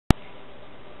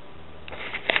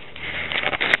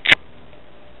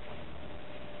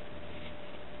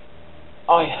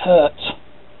I hurt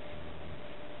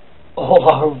all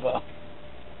over.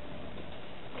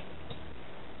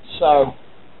 So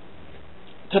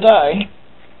today,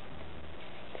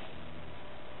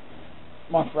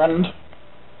 my friend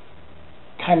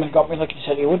came and got me like he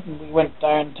said he would, and we went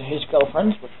down to his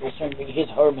girlfriend's, which will soon be his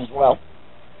home as well.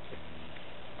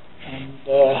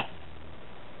 And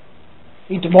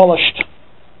he demolished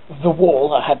the wall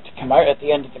that had to come out at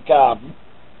the end of the garden.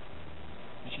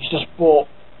 He's just bought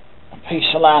a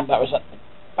piece of land that was at the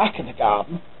back of the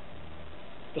garden,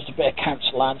 just a bit of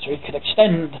council land, so he could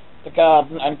extend the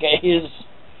garden and get his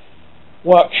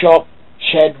workshop,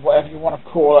 shed, whatever you want to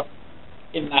call it,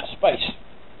 in that space.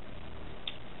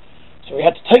 So he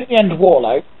had to take the end wall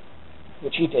out,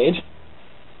 which he did,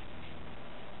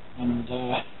 and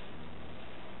the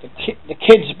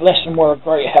kids, bless them, were a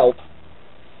great help.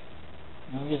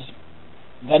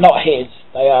 They're not his,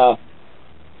 they are,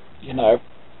 you know,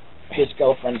 his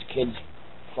girlfriend's kids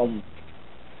from,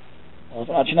 well, I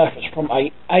don't actually know if it's from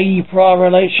a prior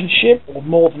relationship or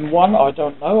more than one, I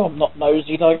don't know, I'm not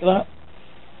nosy like that.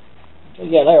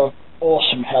 But yeah, they were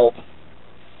awesome help.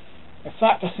 In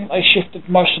fact, I think they shifted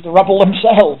most of the rubble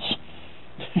themselves.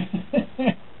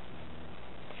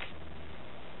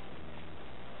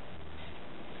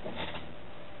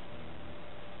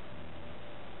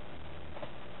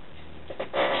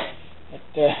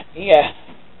 But, yeah.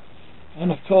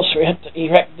 And of course we had to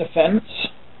erect the fence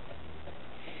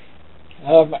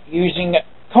using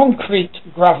concrete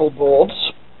gravel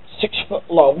boards, 6 foot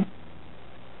long.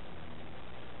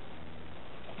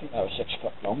 I think they were 6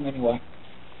 foot long anyway.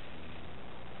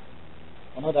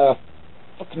 I know they were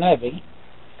fucking heavy.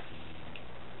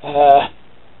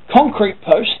 Concrete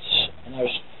posts, and there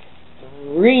was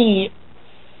three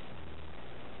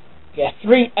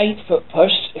 8 foot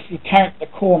posts if you count the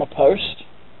corner post,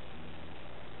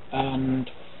 and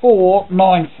 4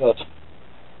 9 foot.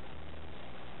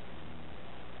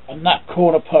 And that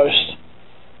corner post,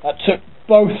 that took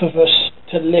both of us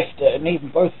to lift it, and even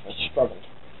both of us struggled.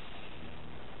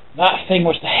 That thing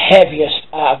was the heaviest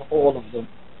out of all of them.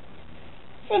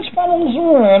 Fence panels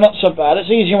are not so bad. It's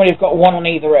easier when you've got one on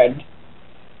either end.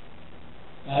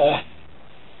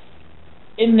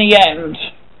 In the end,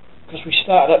 because we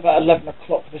started at about 11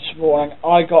 o'clock this morning,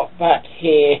 I got back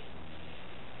here,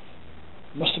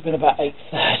 must have been about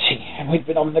 8:30, and we'd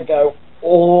been on the go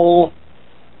all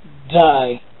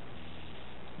day,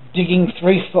 digging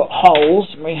 3 foot holes,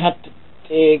 and we had to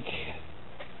dig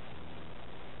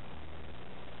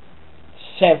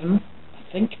 7,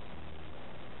 I think.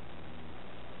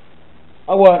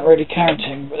 I weren't really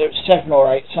counting, but it was 7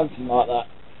 or 8, something like that.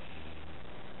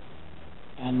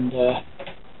 And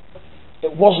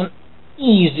it wasn't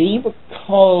easy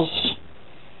because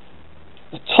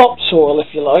the topsoil,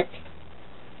 if you like,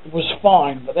 was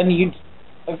fine, but then you'd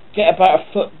get about a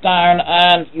foot down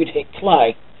and you'd hit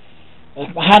clay. And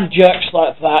if my hand jerks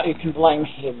like that, you can blame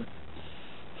him.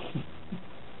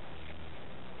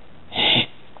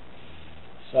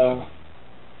 So,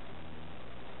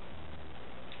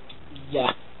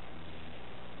 yeah.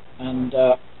 And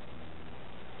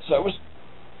so it was,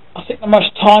 I think the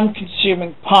most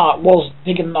time-consuming part was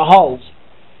digging the holes.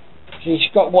 So he's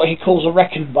got what he calls a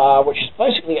wrecking bar, which is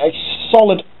basically a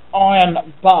solid iron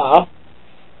bar,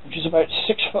 which is about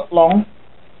 6 foot long,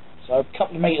 so a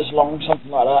couple of metres long,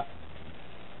 something like that.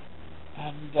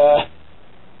 And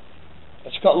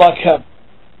it's got like a,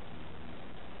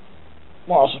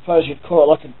 well, I suppose you'd call it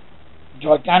like a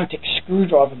gigantic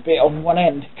screwdriver bit on one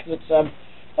end, because it's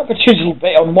like a chisel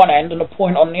bit on one end and a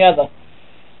point on the other.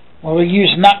 Well, we're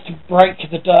using that to break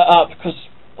the dirt up, because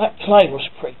that clay was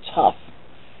pretty tough.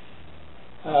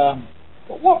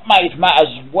 But what made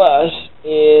matters worse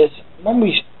is when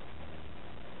we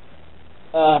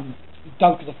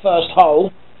dug the first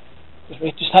hole, because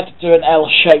we just had to do an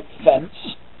L-shaped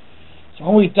fence. So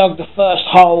when we dug the first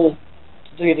hole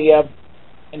to do the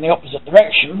in the opposite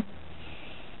direction,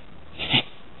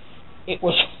 it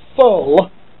was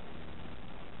full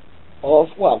of,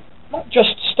 well, not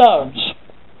just stones.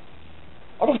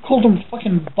 I'd have called them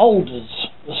fucking boulders,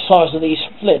 the size of these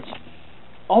flints.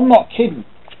 I'm not kidding.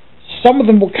 Some of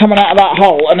them were coming out of that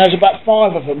hole, and there's about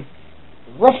 5 of them,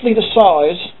 roughly the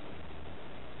size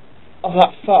of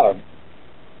that phone.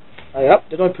 Hey up,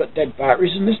 did I put dead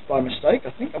batteries in this by mistake?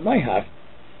 I think I may have.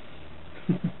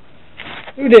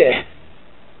 Oh dear.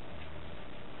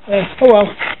 Oh well.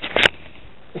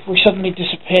 If we suddenly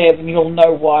disappear, then you'll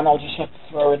know why, and I'll just have to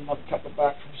throw in another couple of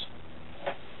batteries.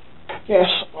 Yes,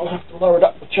 I'll have to load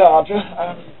up the charger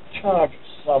and charge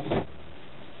some.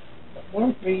 It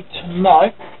won't be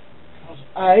tonight, because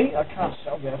I can't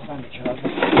sell. Yeah, I found the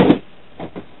charger.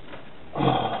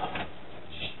 Oh,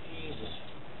 Jesus.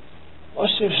 I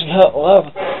seriously hurt all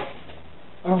over.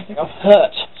 I don't think I've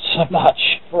hurt so much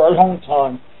for a long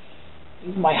time.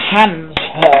 Even my hands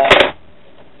hurt.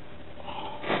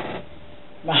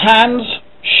 My hands,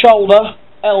 shoulder,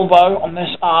 elbow on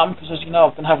this arm, because as you know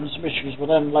I've been having some issues with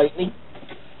them lately.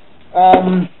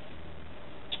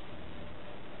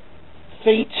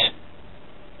 Feet.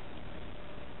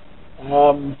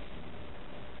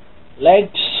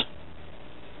 Legs.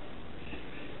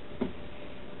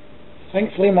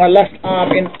 Thankfully my left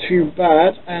arm isn't too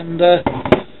bad, and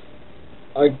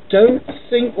I don't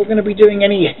think we're going to be doing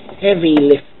any heavy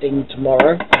lifting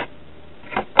tomorrow.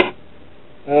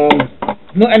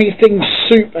 Not anything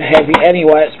super heavy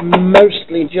anyway, it's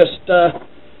mostly just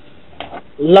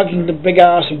lugging the big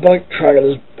ass bike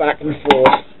trailers back and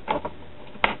forth.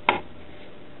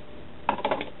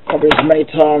 Probably as many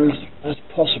times as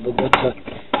possible, but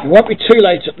it won't be too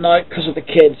late at night because of the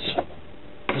kids.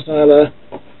 Because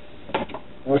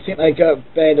I think they go to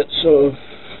bed at sort of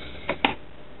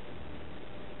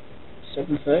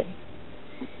 7:30.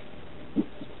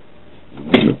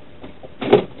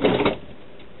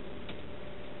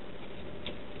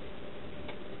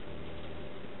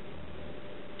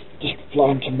 Just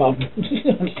replying to Mum.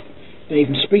 Didn't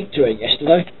even speak to her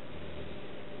yesterday.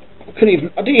 I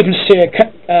didn't even see her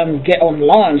get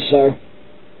online. So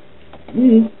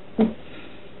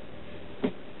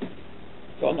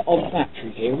got an odd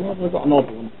battery here. Why have I got an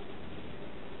odd one?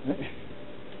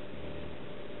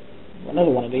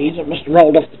 Another one of these. It must have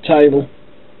rolled off the table.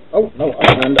 Oh no,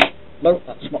 I found it. No,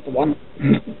 that's not the one.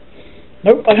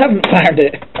 Nope, I haven't found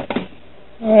it.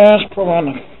 That's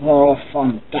probably I'll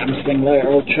find the damn thing later.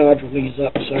 I'll charge all these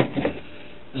up. So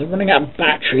as I'm running out of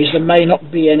batteries, there may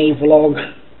not be any vlog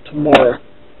tomorrow.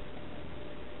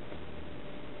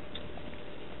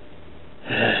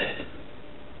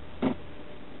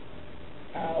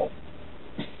 Ow.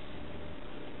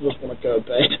 I just want to go to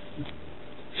bed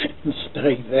and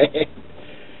stay there.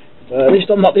 But at least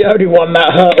I'm not the only one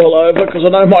that hurt all over, because I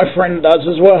know my friend does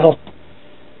as well.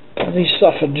 And he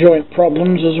suffered joint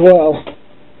problems as well.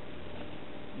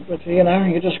 But you know,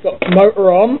 you just got the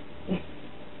motor on.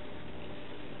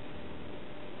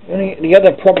 The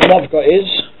other problem I've got is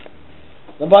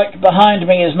the bike behind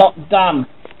me is not done.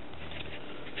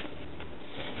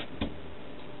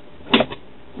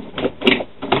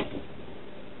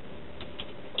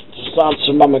 Just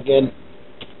answer Mum again.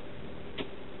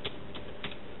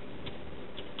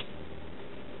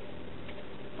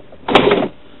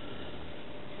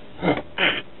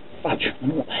 Fudge, I don't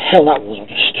know what the hell that was I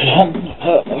just stood on. It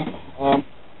hurt though.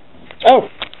 Oh!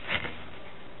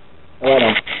 Right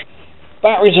on.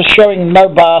 Batteries are showing no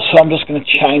bar, so I'm just going to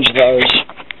change those.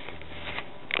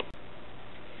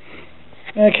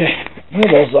 Okay,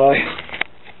 where was I?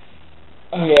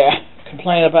 Oh yeah,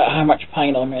 complaining about how much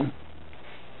pain I'm in.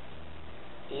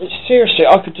 Seriously,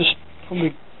 I could just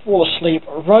probably fall asleep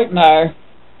right now.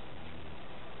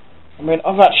 I mean,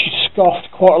 I've actually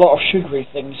scoffed quite a lot of sugary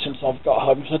things since I've got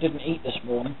home, because I didn't eat this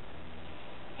morning.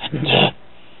 And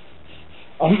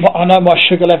I know my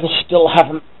sugar levels still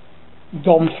haven't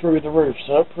gone through the roof,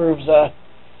 so it proves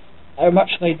how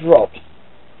much they dropped.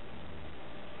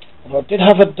 Although I did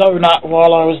have a donut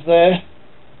while I was there,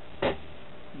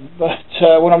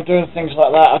 but when I'm doing things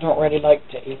like that I don't really like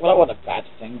to eat. Well, that wasn't a bad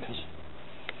thing, because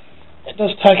it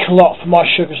does take a lot for my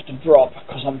sugars to drop,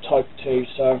 because I'm type 2,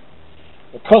 so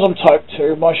because I'm type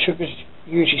 2 my sugars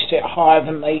usually sit higher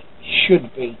than they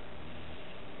should be.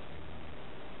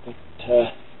 But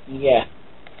yeah.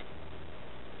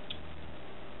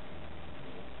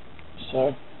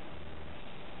 So,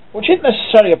 which isn't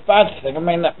necessarily a bad thing. I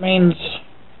mean, that means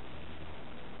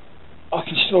I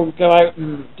can still go out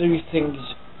and do things,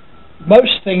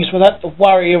 most things, without the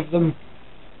worry of them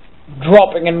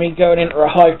dropping and me going into a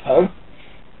hypo.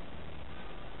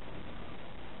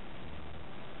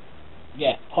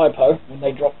 Yeah, hypo when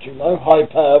they drop too low,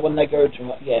 hyper when they go too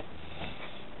low. Yeah.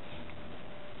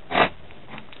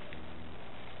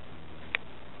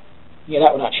 Yeah,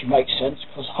 that would actually make sense,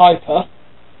 because hyper,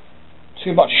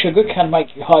 too much sugar can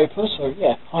make you hyper, so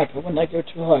yeah, hyper when they go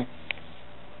too high.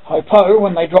 Hypo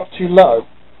when they drop too low.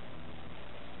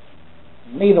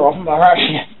 Neither of them are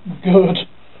actually good.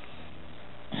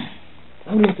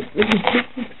 Oh, look at this.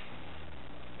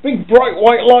 Big bright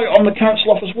white light on the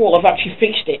council office wall. I've actually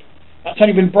fixed it. That's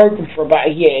only been broken for about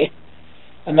a year.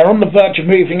 And they're on the verge of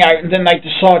moving out, and then they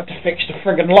decide to fix the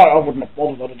friggin' light. I wouldn't have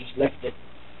bothered, I'd have just left it.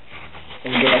 I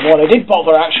don't know why they did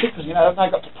bother, actually, because, you know, they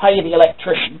got to pay the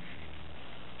electrician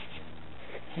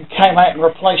who came out and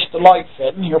replaced the light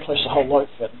fitting. He replaced the whole light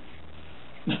fitting.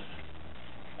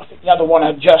 I think the other one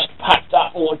had just packed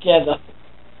up altogether.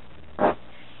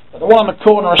 But the one on the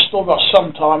corner has still got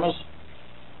some timers.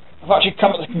 I've actually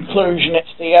come to the conclusion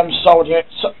it's the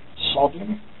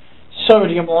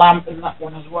sodium lamp in that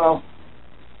one as well.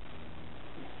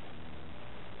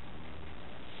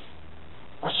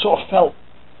 I sort of felt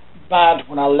bad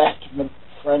when I left my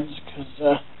friends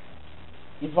because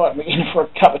he invited me in for a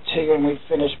cup of tea when we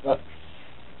finished, but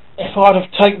if I'd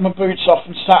have taken my boots off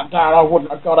and sat down, I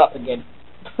wouldn't have got up again.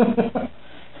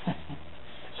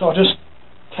 So I just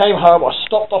came home. I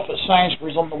stopped off at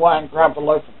Sainsbury's on the way and grabbed a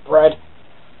loaf of bread.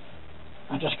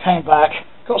 I just came back,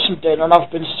 got some dinner, and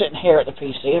I've been sitting here at the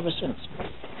PC ever since.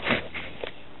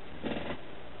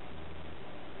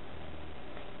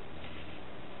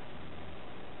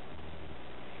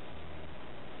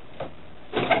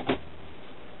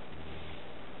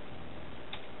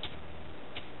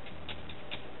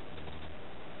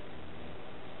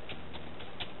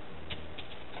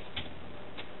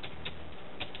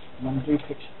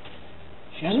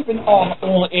 She hasn't been on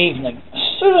all evening.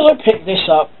 As soon as I pick this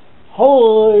up,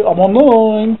 hi, I'm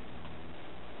online.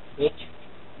 Bitch.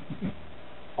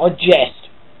 I jest.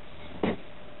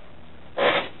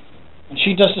 And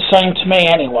she does the same to me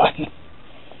anyway.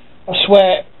 I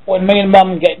swear, when me and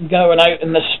Mum get going out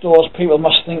in the stores, people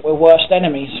must think we're worst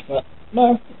enemies, but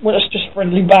no, well, it's just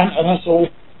friendly banter, that's all.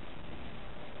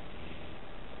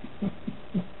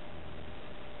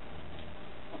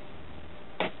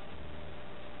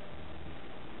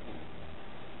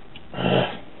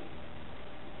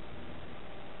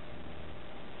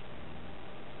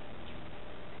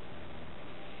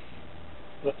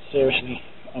 But seriously,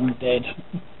 I'm dead.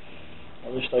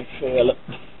 At least I feel it.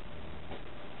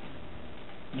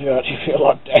 You actually feel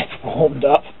like death warmed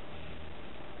up.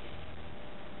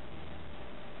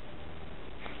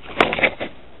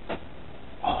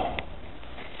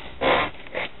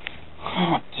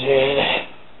 Oh dear.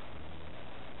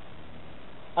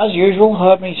 As usual,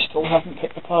 Herbie still haven't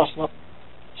picked the parcel up.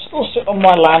 Still sitting on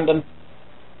my landing.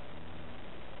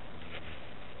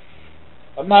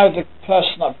 But now the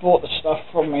person that bought the stuff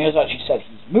from me has actually said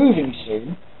he's moving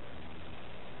soon.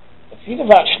 If he'd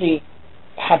have actually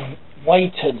had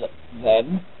waited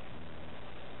then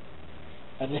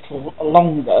a little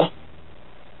longer,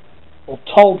 or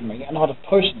told me, and I'd have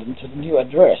posted them to the new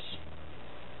address.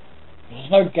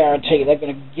 There's no guarantee they're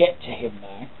going to get to him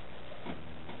now.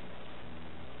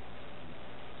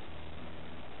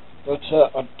 But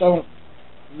I don't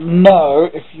know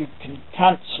if you can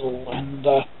cancel, and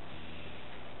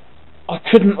I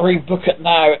couldn't rebook it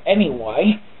now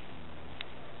anyway.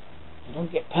 I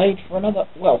don't get paid for another,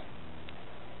 well,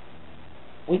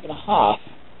 week and a half,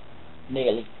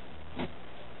 nearly.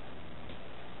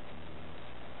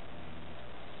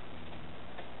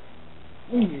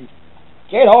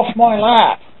 Get off my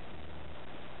lap!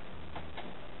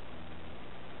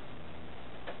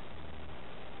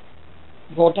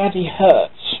 Your daddy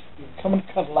hurts. You come and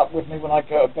cuddle up with me when I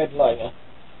go to bed later,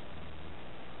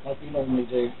 like you normally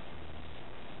do.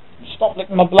 And stop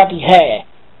licking my bloody hair.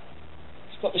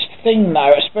 It's got this thing now,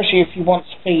 especially if he wants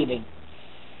feeding.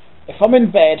 If I'm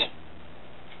in bed,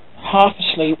 half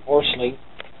asleep or asleep,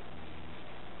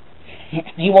 and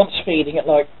he wants feeding at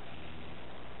like,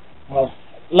 well,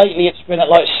 lately it's been at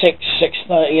like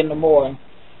 6:30 in the morning.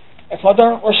 If I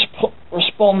don't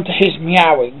respond to his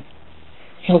meowing,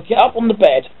 he'll get up on the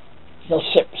bed, he'll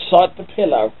sit beside the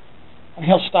pillow, and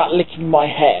he'll start licking my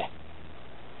hair.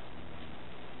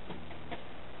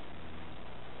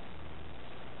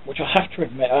 Which I have to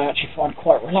admit I actually find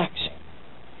quite relaxing.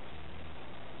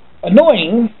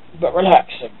 Annoying, but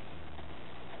relaxing.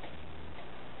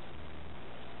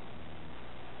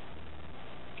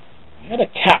 I had a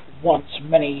cat once,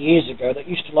 many years ago, that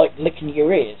used to like licking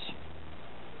your ears.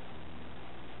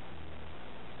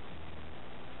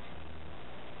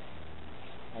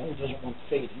 Well, he doesn't want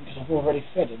feeding because I've already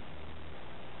fed him.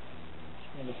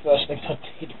 It's one of the first things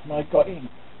I did when I got in.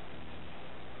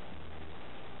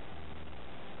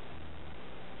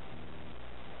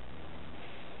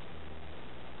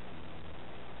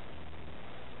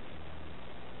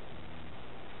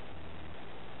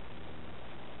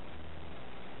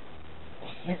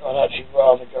 I think I'd actually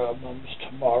rather go to Mum's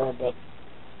tomorrow, but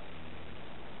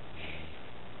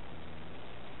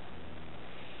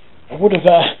I would have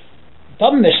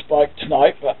done this bike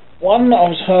tonight, but one, I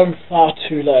was home far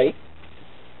too late.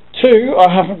 Two,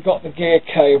 I haven't got the gear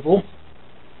cable.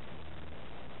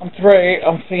 And three,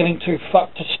 I'm feeling too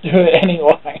fucked to do it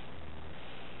anyway.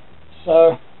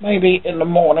 So maybe in the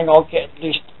morning I'll get at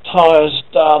least the tyres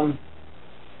done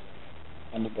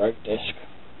and the brake disc.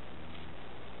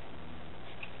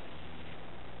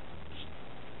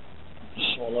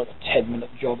 So like a 10-minute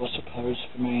job, I suppose,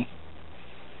 for me.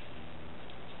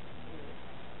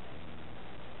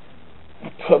 I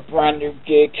put a brand new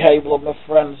gear cable on my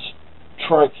friend's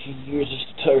trike he uses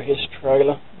to tow his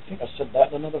trailer. I think I said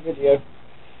that in another video.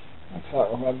 I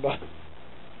can't remember. I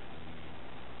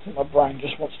think my brain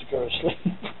just wants to go to sleep.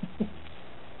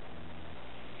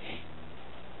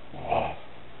 I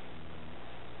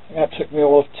think that took me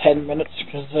all of 10 minutes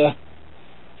because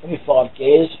it's only 5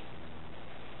 gears.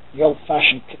 The old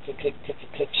fashioned click click click click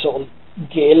click click sort of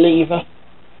gear lever.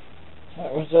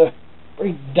 That was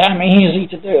pretty damn easy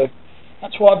to do.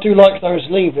 That's why I do like those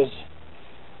levers.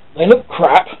 They look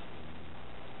crap,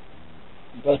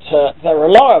 but they're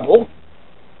reliable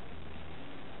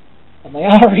and they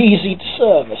are easy to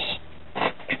service.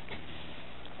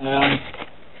 To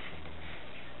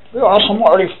be honest, I'm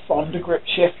not really fond of grip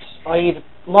shifts. I either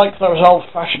like those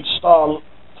old-fashioned style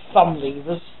thumb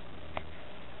levers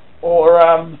or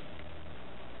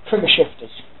trigger shifters.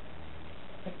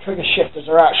 I think trigger shifters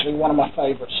are actually one of my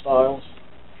favourite styles.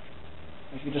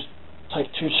 If you just take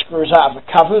 2 screws out of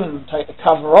the cover and take the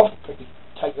cover off,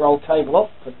 take your old cable off,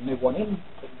 put a new one in,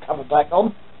 put the cover back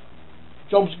on,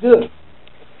 job's good.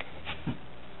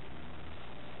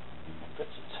 Bits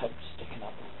of tape sticking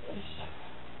up like this.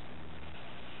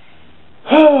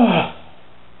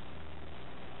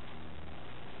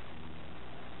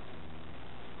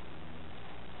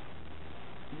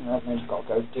 That means I've got to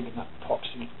go digging that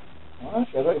epoxy. Well,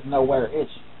 actually, I don't even know where it is.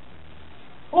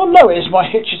 All I know is my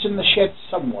hitch is in the shed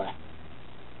somewhere.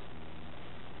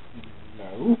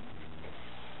 No.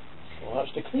 Well,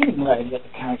 that's the cleaning lady at the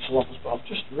council office, but I've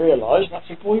just realised that's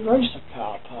a boy racer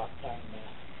car parked down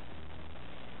there.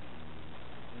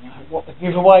 You know what the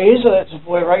giveaway is? That it's a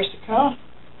boy racer car.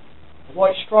 A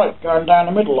white stripe going down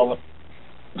the middle of it.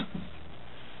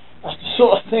 That's the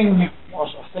sort of thing,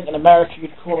 I think in America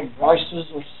you'd call them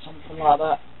racers or something like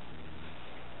that.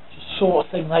 It's the sort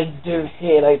of thing they do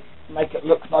here. They make it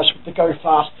look nice with the go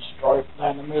faster stripe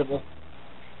down the middle.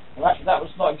 Well, actually that was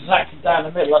not exactly down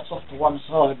the middle, that's off to one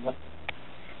side, but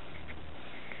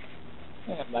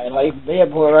yeah, it may not even be a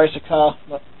boy racer car,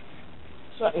 but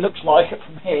it certainly looks like it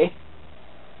from here.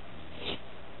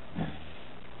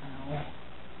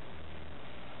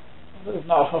 I don't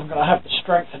know if I'm going to have the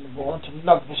strength anymore to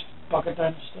lug this bugger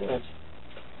down the stairs.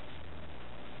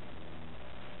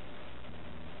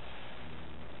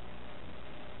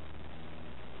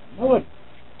 No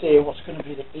idea what's going to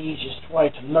be the easiest way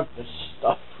to lug this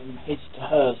stuff from his to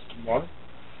hers tomorrow.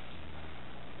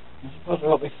 I suppose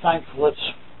I'll be thankful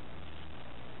it's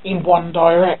in one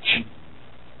direction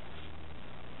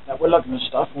that we're lugging the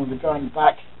stuff and we'll be going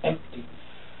back empty.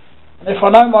 And if I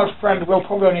know my friend will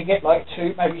probably only get like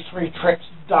 2, maybe 3 trips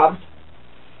done.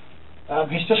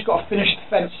 He's just got to finish the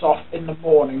fence off in the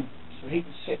morning, so he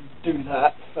can sit and do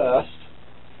that first.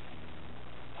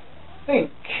 I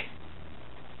think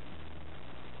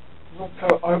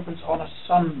Wilco opens on a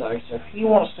Sunday, so if he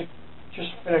wants to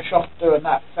just finish off doing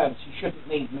that fence, he shouldn't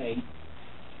need me.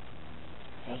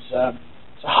 Because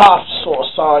it's a half sort of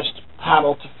sized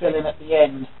panel to fill in at the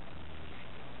end.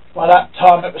 By that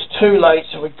time it was too late,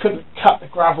 so we couldn't cut the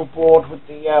gravel board with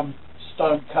the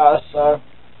stone cutter, so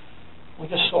we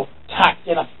just sort of tacked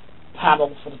in a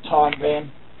panel for the time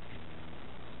being,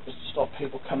 just to stop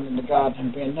people coming in the garden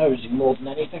and being nosy more than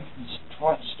anything, and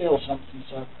trying to steal something.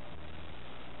 So,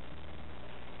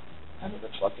 and it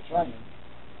looks like it's raining.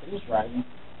 It is raining.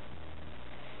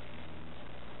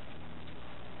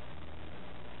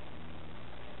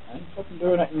 And fucking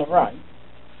doing it in the rain.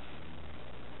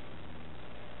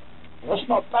 Well, that's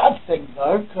not a bad thing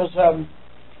though, because the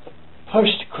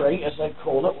Postcrete, as they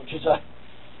call it, which is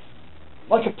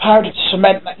like a powdered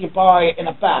cement that you buy in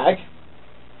a bag,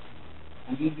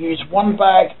 and you use 1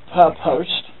 bag per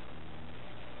post,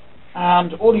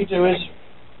 and all you do is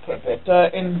put a bit of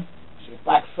dirt in, so you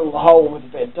backfill the hole with a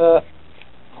bit of dirt,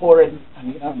 pour in,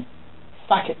 and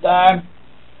thack it down,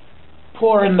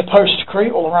 pour in the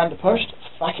Postcrete all around the post,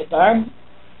 thack it down,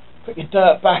 put your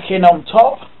dirt back in on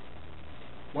top.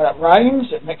 When it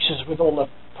rains, it mixes with all the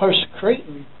Postcrete,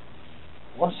 and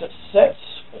once it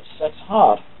sets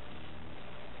hard.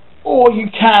 Or you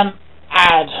can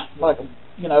add, like,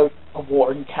 a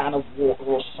watering can of water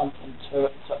or something to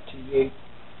it. It's up to you.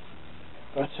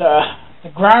 But the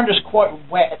ground is quite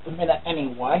wet at the minute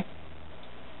anyway,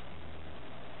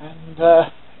 and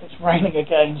it's raining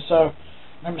again. So,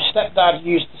 remember, stepdad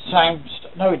used the same.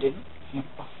 No, he didn't.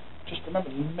 Just remember,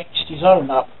 he mixed his own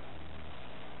up.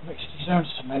 Mixed his own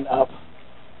cement up.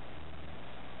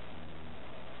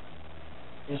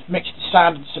 He just mixed the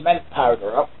sand and cement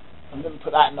powder up and then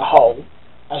put that in the hole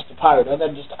as the powder,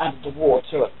 then just added the water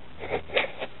to it.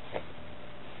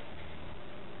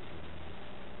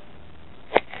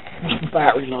 What's the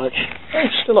battery like? Oh,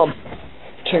 it's still on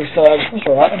 2/3. That's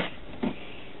alright.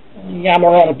 yammer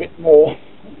on a bit more.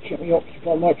 Keep me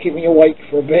occupied, might keep me awake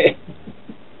for a bit.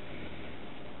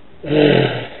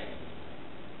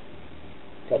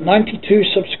 Got 92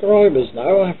 subscribers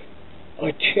now.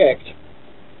 I checked.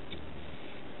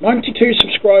 92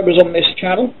 subscribers on this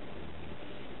channel.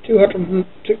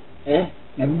 202.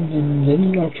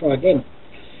 I'll try again.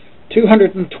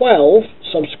 212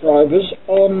 subscribers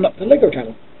on the Lego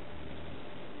channel.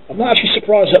 I'm not actually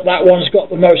surprised that that one's got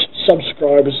the most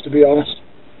subscribers, to be honest.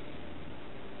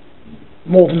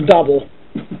 More than double.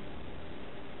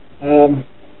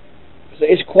 Because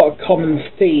it is quite a common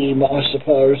theme, I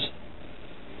suppose.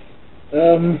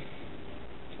 I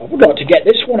would like to get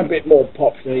this one a bit more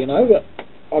popular, you know, but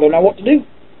I don't know what to do.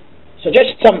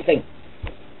 Suggest something.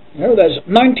 You know, there's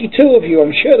 92 of you.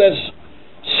 I'm sure there's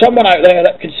someone out there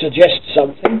that could suggest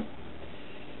something.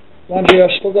 Mind you,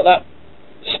 I've still got that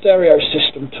stereo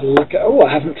system to look at. Oh,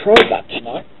 I haven't tried that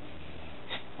tonight.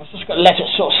 I was just going to let it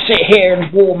sort of sit here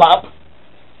and warm up,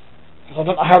 because I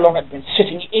don't know how long it's been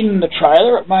sitting in the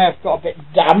trailer. It may have got a bit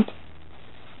damp.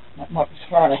 That might be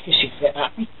throwing a hissy fit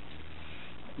at me.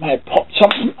 It may have popped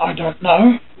something, I don't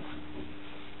know.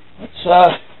 Let's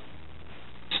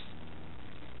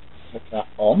flick that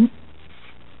on.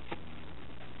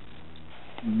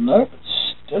 Nope, it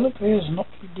still appears not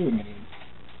to be doing anything.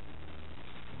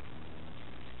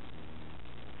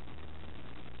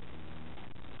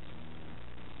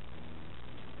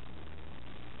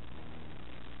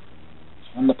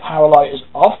 When the power light is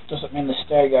off, doesn't mean the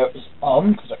stereo is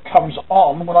on, because it comes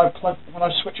on when I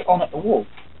switch it on at the wall.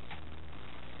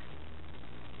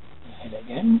 Hit it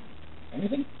again.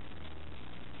 Anything?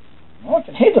 Oh, I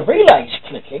can hear the relays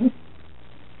clicking.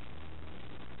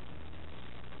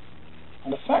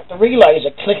 And the fact the relays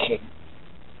are clicking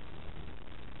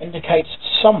indicates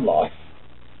some life.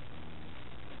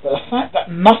 But the fact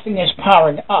that nothing is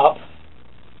powering up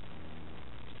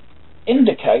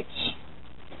indicates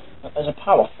that there's a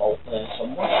power fault there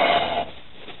somewhere.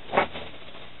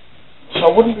 So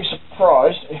I wouldn't be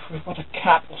surprised if we've got a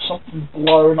cap or something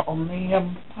blown on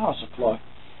the power supply,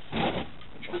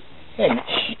 which I think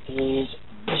is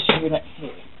this unit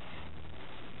here,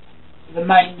 the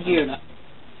main unit.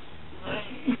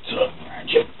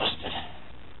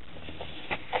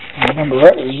 I remember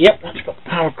rightly, yep, that's got the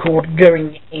power cord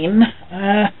going in.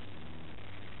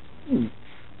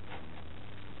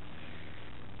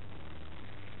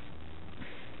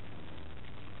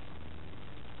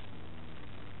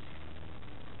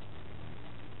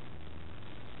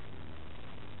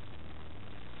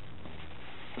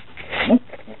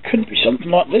 Could be something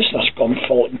like this that's gone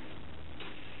faulty,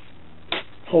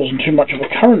 causing too much of a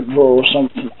current draw or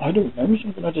something. I don't know, so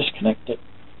I'm going to disconnect it.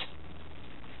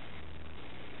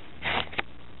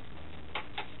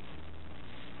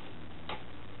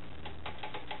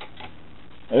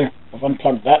 Oh, I've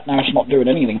unplugged that, now it's not doing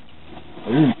anything.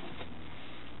 Ooh.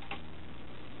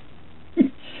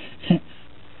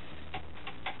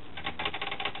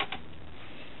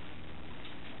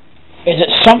 Is it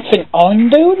something I'm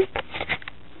doing?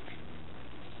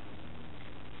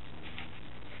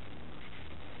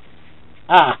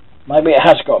 Ah, maybe it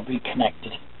has got to be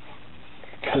connected,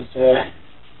 because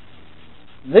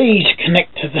these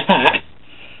connect to that,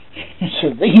 so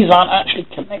these aren't actually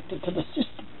connected to the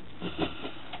system.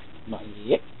 Not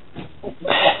yet.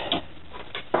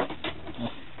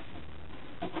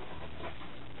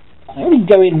 They only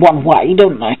go in one way,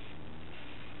 don't they?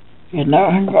 You know,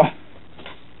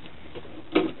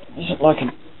 isn't like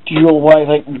a dual way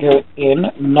they can go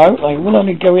in. No, they will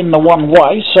only go in the one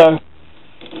way, so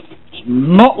it's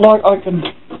not like I can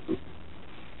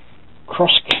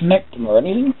cross-connect them or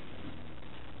anything.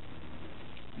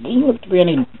 Doesn't look to be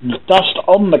any dust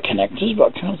on the connectors,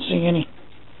 but I can't see anything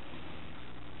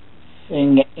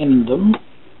in them.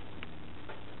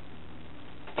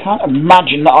 Can't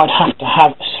imagine that I'd have to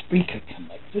have a speaker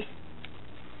connected.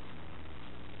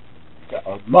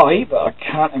 I might, but I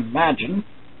can't imagine.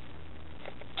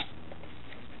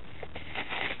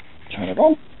 Turn it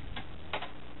on.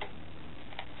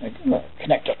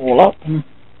 Connect it all up and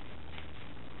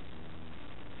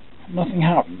nothing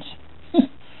happens.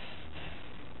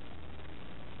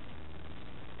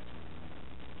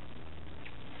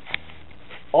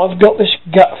 I've got this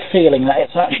gut feeling that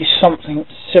it's actually something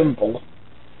simple,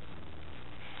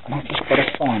 and I've just got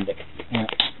to find it. Yeah,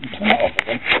 turn it off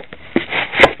again.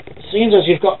 It seems as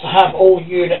you've got to have all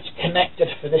units connected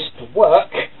for this to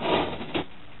work.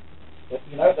 But,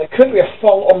 you know, there could be a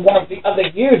fault on one of the other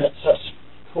units that's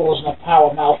causing a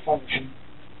power malfunction.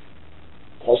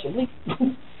 Possibly.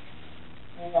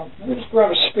 Hang on, let me just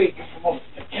grab a speaker from off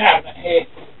the cabinet here.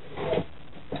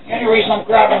 The only reason I'm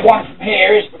grabbing one from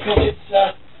here is because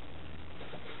it's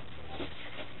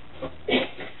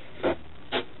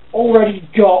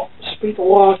got speaker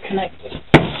wire connected.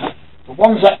 The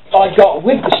ones that I got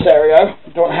with the stereo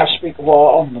don't have speaker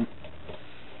wire on them.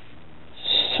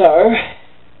 So,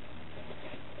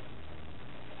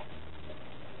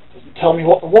 it doesn't tell me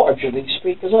what the wattage of these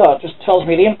speakers are, it just tells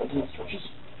me the impedance, which is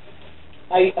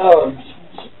 8 ohms.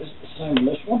 Is it the same as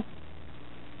this one?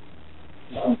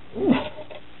 No.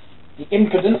 The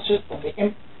impedance is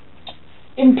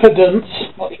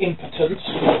impedance, not the impotence.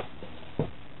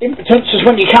 Impotence is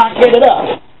when you can't get it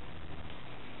up.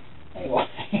 Anyway,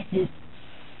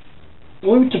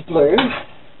 blue to blue,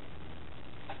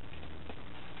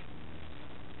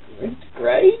 green to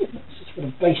grey. This is for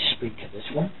the bass speaker, this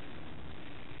one.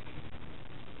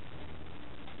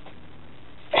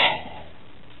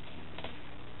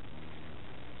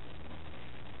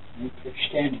 We put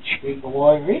standard speaker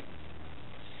wire in.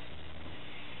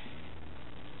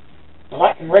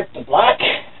 Black and red to black.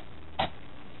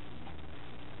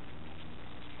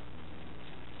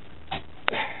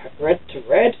 Red to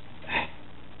red.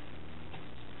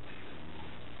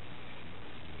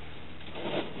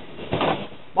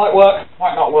 Might work,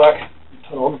 might not work.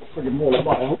 Turn on the friggin' wall, it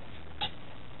might help.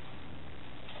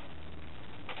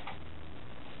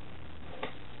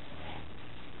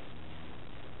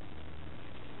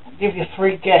 I'll give you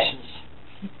 3 guesses.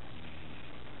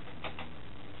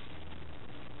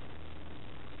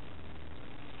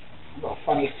 I've got a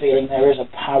funny feeling there is a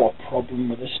power problem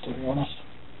with this, to be honest.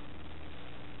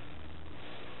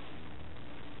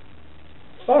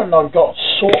 The phone I've got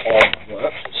sort of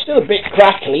works. It's still a bit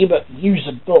crackly, but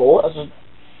usable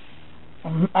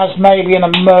as maybe an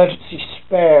emergency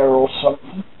spare or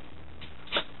something.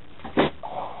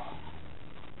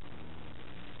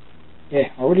 Yeah,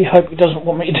 I really hope he doesn't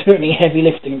want me to do any heavy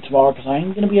lifting tomorrow, because I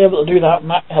ain't going to be able to do that with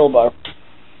that elbow.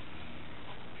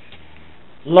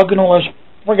 Lugging all those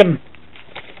friggin'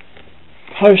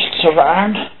 posts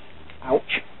around.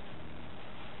 Ouch.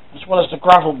 As well as the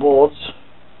gravel boards.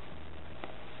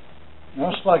 You know,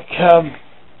 it's like,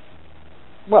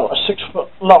 well, a 6-foot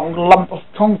long lump of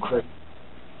concrete,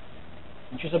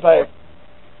 which is about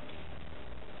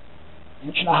 1.5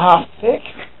 inches thick,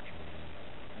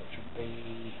 which would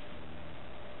be,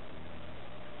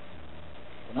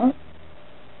 I don't know,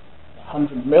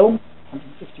 100 mil,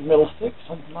 150 mil thick,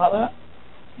 something like that,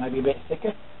 maybe a bit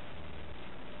thicker.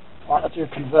 Trying to do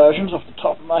conversions off the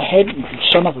top of my head, you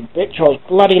son of a bitch, I was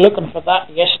bloody looking for that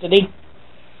yesterday.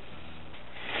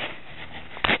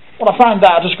 When I found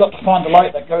that, I just got to find the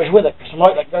light that goes with it, because the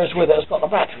light that goes with it has got the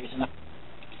batteries in it.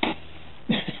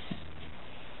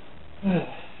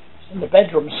 It's in the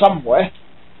bedroom somewhere.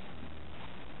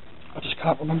 I just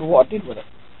can't remember what I did with it.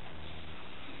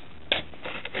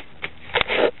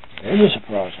 There's a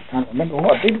surprise, I can't remember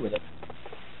what I did with it.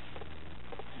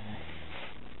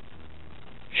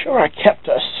 Sure, I kept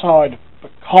it aside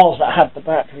because it had the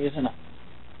batteries in it.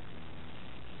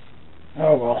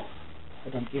 Oh well, I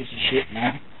don't give a shit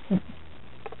now.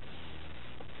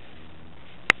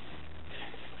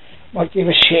 Might give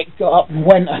a shit, got up and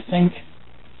went, I think.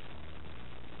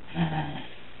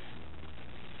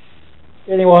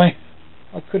 Anyway,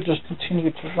 I could just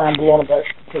continue to ramble on about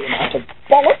completely utter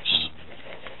bollocks,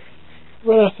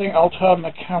 but I think I'll turn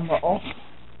the camera off.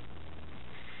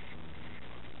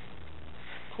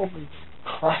 Probably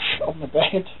crash on the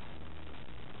bed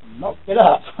and not get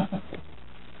up.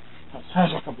 That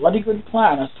sounds like a bloody good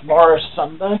plan, as tomorrow's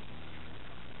Sunday.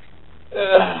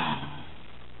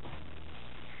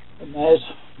 And there's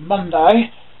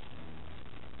Monday.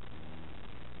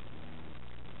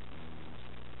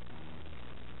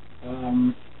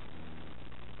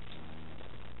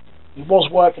 He was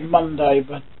working Monday,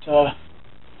 but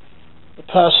the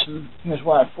person he was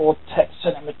working for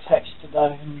sent him a text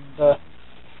today, and I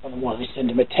don't know why they send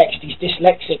him a text. He's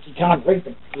dyslexic, he can't read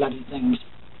the bloody things.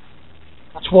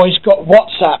 That's why he's got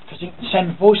WhatsApp, because he can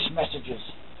send voice messages.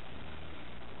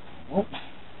 Well,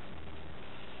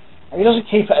 he doesn't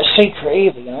keep it a secret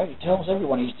either, you know. He tells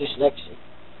everyone he's dyslexic.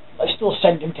 They still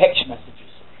send him text messages.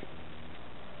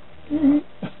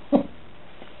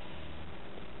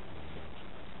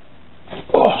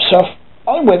 Oh, so if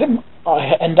I'm with him,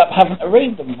 I end up having to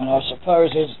read them, and I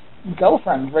suppose his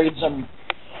girlfriend reads them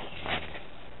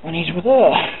when he's with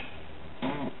her.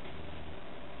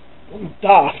 A little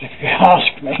daft if you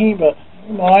ask me, but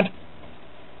never mind.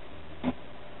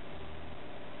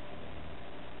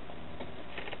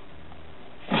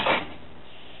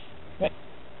 But,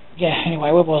 yeah,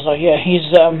 anyway, where was I? Yeah,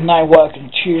 he's now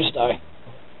working Tuesday.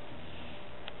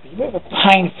 It's a bit of a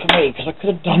pain for me, because I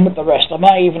could have done with the rest. I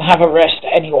may even have a rest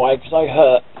anyway, because I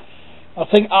hurt. I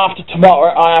think after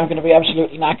tomorrow I am going to be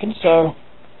absolutely knackered, so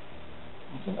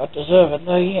I think I deserve a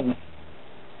lay in.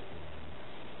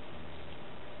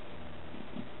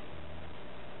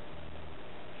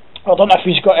 I don't know if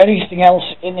he's got anything else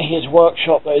in his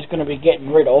workshop that he's going to be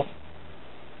getting rid of.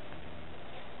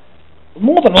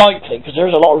 More than likely, because there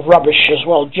is a lot of rubbish as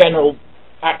well, general,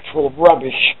 actual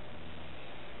rubbish.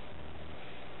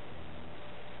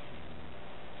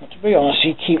 But to be honest,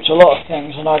 he keeps a lot of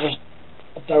things, and I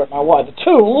don't know why. The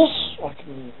tools, I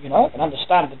can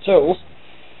understand the tools.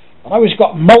 I know he's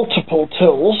got multiple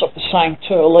tools of the same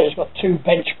tool. He's got 2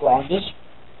 bench grinders.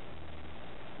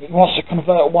 He wants to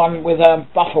convert one with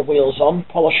buffer wheels on,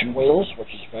 polishing wheels, which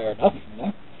is fair enough,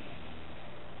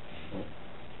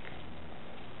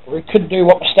 Or he could do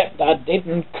what my stepdad did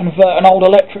and convert an old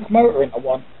electric motor into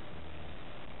one.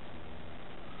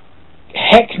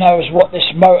 Heck knows what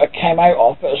this motor came out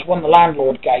of, but it was one the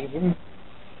landlord gave him.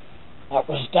 That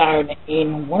was down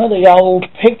in one of the old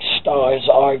pigsties,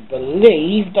 I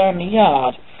believe, down the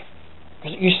yard.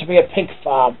 Because it used to be a pig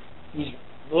farm. The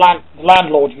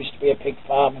landlord used to be a pig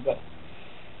farmer, but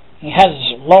he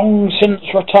has long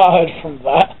since retired from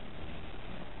that.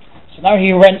 So now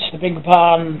he rents the big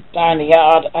barn down the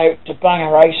yard out to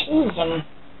banger races, and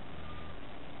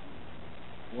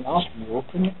you can ask me,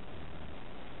 can you?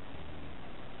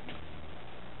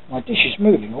 My dish is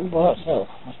moving all by itself.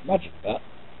 That's magic, that.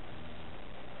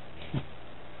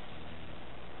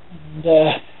 And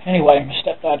anyway, my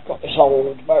stepdad got this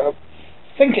old motor. I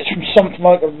think it's from something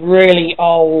like a really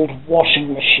old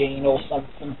washing machine or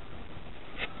something.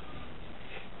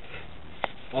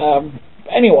 But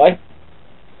anyway,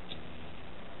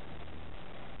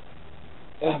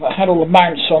 I had all the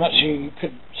mounts on it so you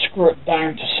could screw it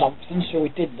down to something, so we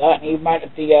did that, and he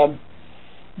mounted the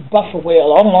buffer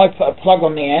wheel on, and I put a plug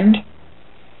on the end,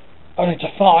 only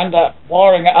to find that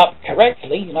wiring it up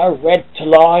correctly, red to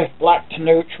live, black to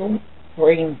neutral,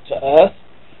 green to earth,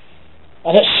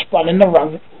 and it spun in the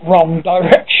wrong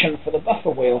direction for the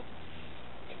buffer wheel.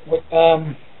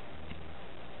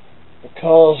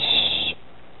 Because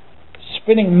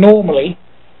spinning normally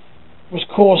was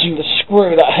causing the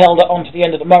screw that held it onto the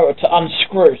end of the motor to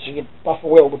unscrew, so your buffer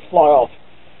wheel would fly off.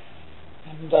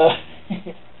 And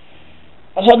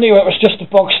as I knew it was just a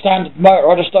bog standard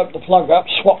motor, I just opened the plug up,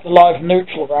 swapped the live and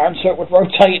neutral around so it would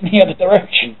rotate in the other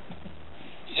direction.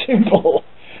 Simple.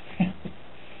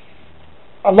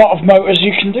 A lot of motors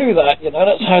you can do that,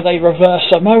 that's how they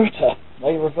reverse a motor.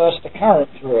 They reverse the current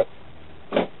through it.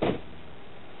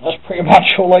 That's pretty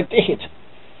much all I did.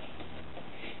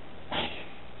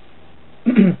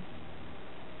 That's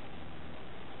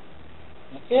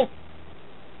it.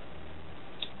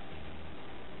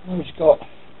 He's got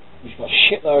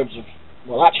shitloads of,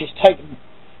 well, actually he's taken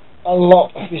a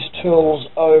lot of his tools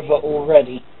over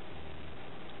already.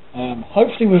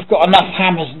 Hopefully we've got enough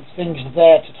hammers and things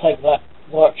there to take that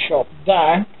workshop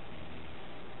down.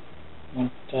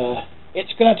 And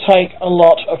it's going to take a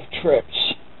lot of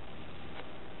trips.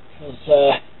 Because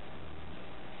I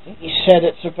think he said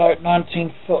it's about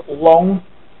 19 foot long.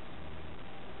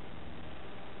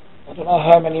 I don't know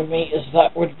how many meters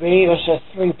that would be. It's a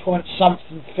 3 point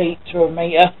something feet to a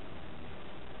meter.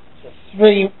 So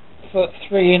 3 foot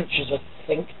 3 inches, I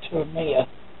think, to a meter.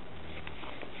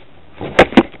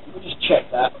 We'll just check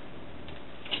that.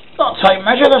 It's not a tape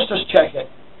measure, let's just check it.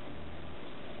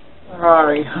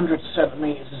 Ferrari, 100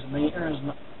 centimeters is a meter, isn't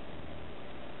it?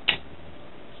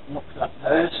 Let's look that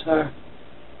there, so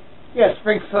yeah,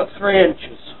 3 foot 3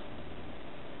 inches.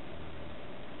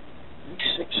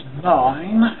 6,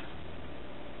 9.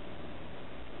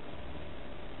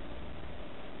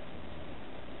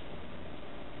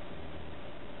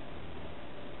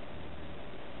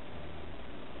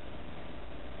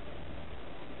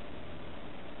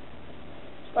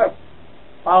 So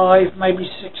 5, maybe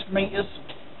 6 meters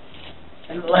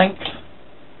in length. I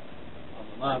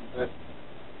don't know, but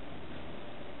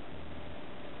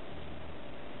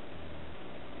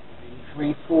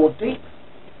 3, 4 deep,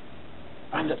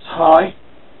 and it's high.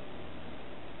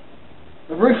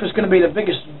 The roof is going to be the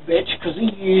biggest bitch because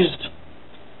he used,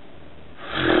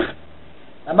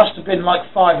 there must have been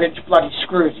like 5-inch bloody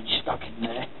screws he stuck in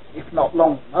there, if not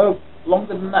longer. No,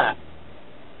 longer than that.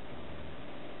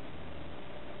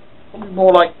 Probably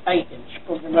more like 8-inch,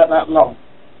 probably about that long.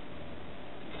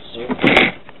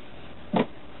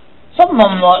 Something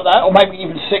like that, or maybe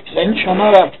even 6-inch. I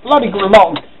know they're bloody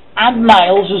long, and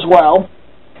nails as well.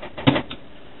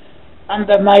 And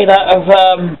they're made out of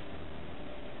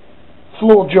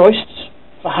floor joists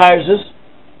for houses.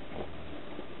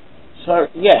 So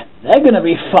yeah, they're going to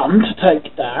be fun to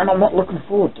take down. I'm not looking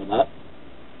forward to that.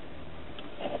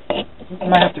 I think I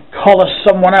may have to collar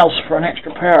someone else for an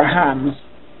extra pair of hands.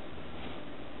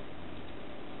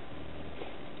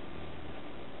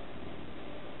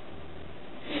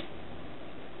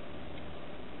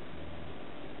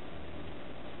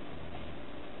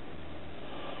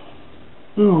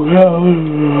 Oh,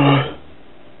 well.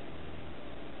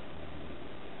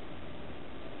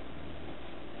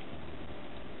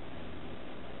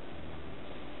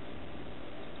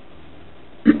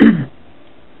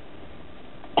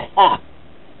 I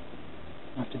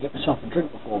have to get myself a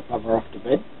drink before I bother off to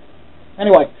bed.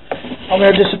 Anyway, I'm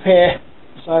going to disappear.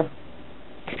 So,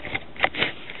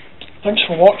 thanks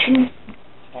for watching.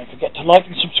 Don't forget to like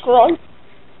and subscribe.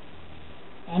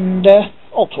 And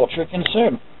I'll talk to you again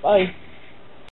soon. Bye.